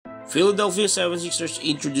Philadelphia 76ers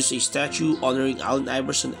introduced a statue honoring Allen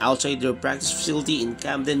Iverson outside their practice facility in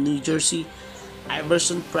Camden, New Jersey.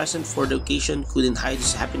 Iverson, present for the occasion, couldn't hide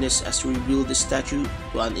his happiness as he revealed the statue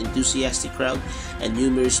to an enthusiastic crowd and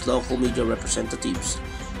numerous local media representatives.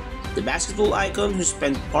 The basketball icon, who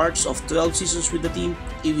spent parts of 12 seasons with the team,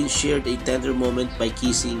 even shared a tender moment by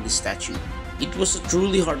kissing the statue. It was a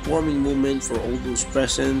truly heartwarming moment for all those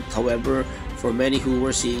present. However, for many who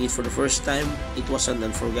were seeing it for the first time, it was an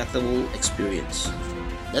unforgettable experience.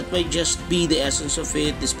 That might just be the essence of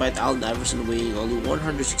it. Despite Allen Iverson weighing only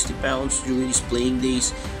 160 pounds during his playing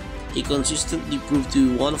days, he consistently proved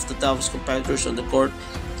to be one of the toughest competitors on the court.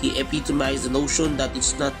 He epitomized the notion that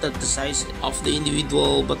it's not that the size of the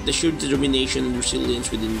individual, but the sheer determination and resilience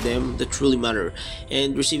within them that truly matter.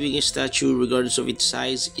 And receiving a statue, regardless of its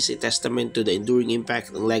size, is a testament to the enduring impact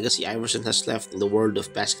and legacy Iverson has left in the world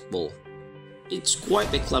of basketball. It's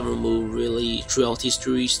quite a clever move, really. Throughout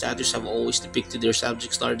history, statues have always depicted their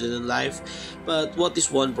subjects larger than life, but what this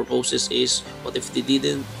one proposes is, what if they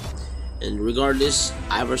didn't? And regardless,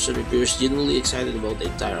 Iverson appears genuinely excited about the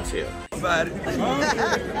entire affair.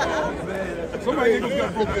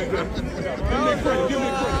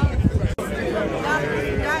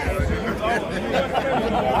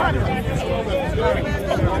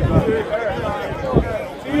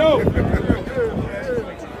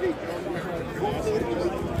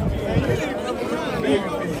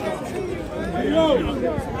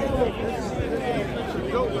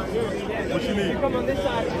 What you need? Come on this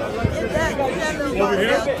side. Over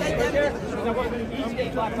here? I want each day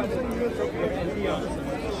blocked by the and Dion.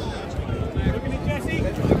 Looking at Jesse.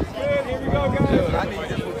 Good. Here we go, guys. I need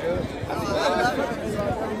this one, good.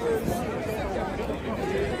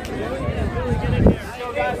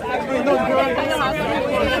 Go, guys.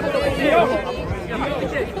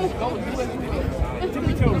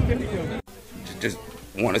 Just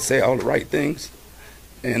want to say all the right things,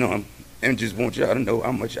 and just want y'all to know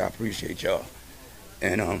how much I appreciate y'all.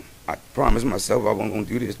 And I promised myself I wasn't gonna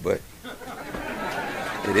do this, but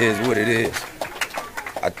it is what it is.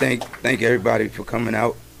 I thank everybody for coming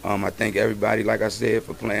out. I thank everybody, like I said,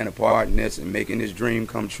 for playing a part in this and making this dream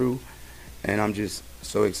come true. And I'm just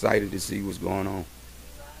so excited to see what's going on.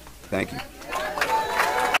 Thank you.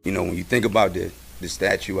 You know, when you think about the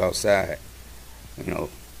statue outside, you know,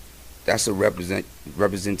 that's a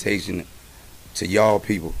representation to y'all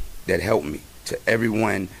people that helped me, to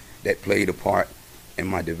everyone that played a part in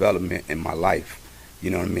my development in my life. You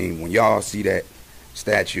know what I mean? When y'all see that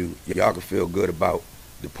statue, y'all can feel good about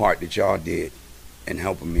the part that y'all did in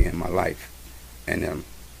helping me in my life. And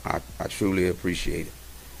I truly appreciate it.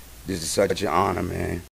 This is such an honor, man.